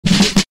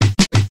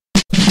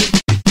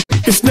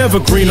It's never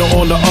greener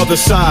on the other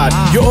side.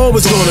 You're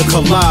always gonna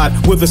collide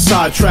with a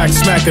sidetrack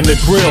smacking the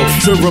grill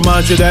to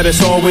remind you that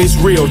it's always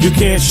real. You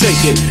can't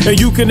shake it, and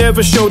you can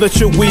never show that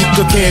you're weak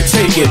or can't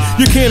take it.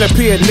 You can't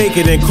appear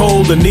naked and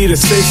cold and need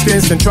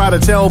assistance and try to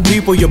tell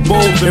people you're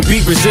bold and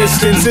beat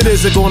resistance. It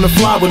isn't gonna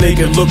fly when they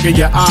can look in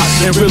your eyes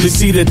and really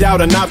see the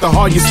doubt and not the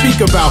heart you speak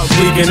about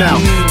leaking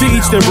out. To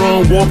each their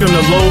own, walking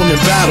alone in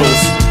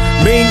battles,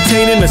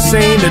 maintaining a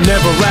sane and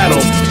never rattle.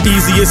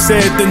 Easier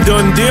said than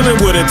done, dealing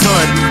with a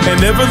ton,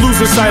 and never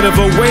losing sight of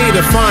a way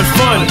to find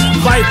fun.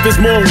 Life is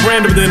more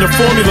random than a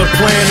formula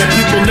plan, and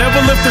people never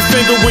lift a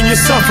finger when you're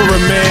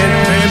suffering, man.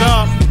 Man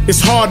up. It's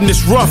hard and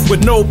it's rough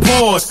with no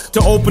pause.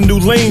 To open new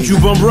lanes, you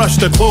bum rush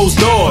to close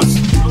doors.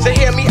 So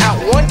hear me out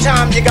one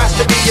time, you got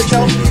to be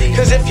yourself.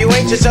 Cause if you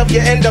ain't yourself, you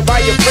end up by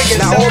your freaking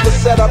self. Now all the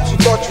setups you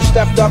thought you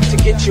stepped up to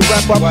get you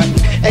rep up,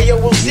 and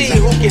yo, we'll see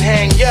who can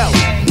hang yo.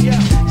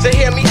 So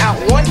hear me out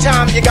one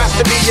time, you got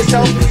to be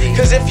yourself.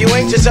 Cause if you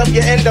ain't yourself,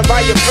 you end up by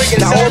your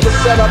freaking self. Now all the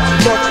setups you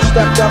thought you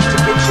stepped up to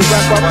get you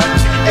rep up,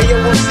 and yo,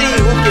 we'll see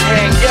who can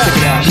hang yo.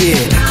 Yeah,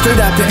 straight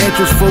out the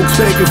entrance, folks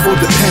begging for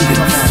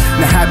dependence.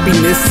 Now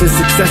happiness and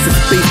success is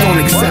based on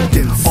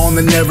acceptance. On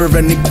the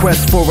never-ending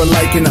quest for a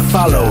like and a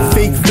follow.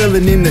 Fake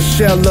villain in the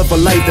shell of a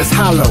life that's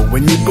hollow.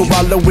 When you go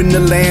wallow in the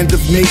land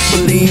of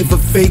make-believe, or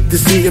fake to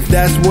see if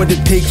that's what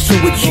it takes to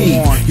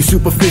achieve. Your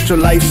superficial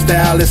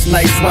lifestyle is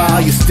nice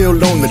while you're still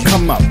on the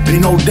come up.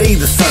 Ain't no day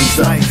the sun's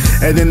up,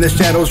 and then the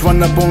shadows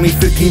run up only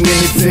 15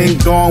 minutes in.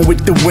 Gone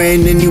with the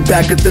wind, and you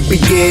back at the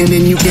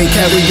beginning. You can't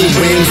carry your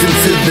wings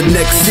into the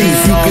next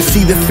season. You can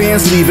see the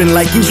fans leaving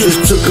like you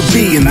just took a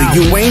beating. The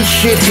you ain't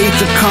shit, hate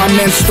your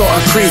comments start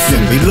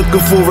increasing. They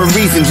looking for a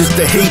reason just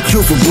to hate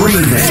you for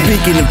breathing.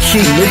 Speaking of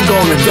cheating, they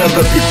gonna dug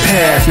up your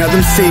past. Now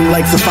them same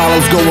likes and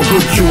follows go and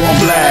put you on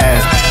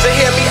blast. So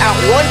hear me out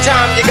one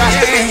time, you got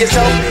to be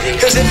yourself.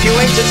 Cause if you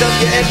ain't yourself,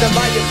 you end up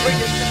by your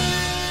freaking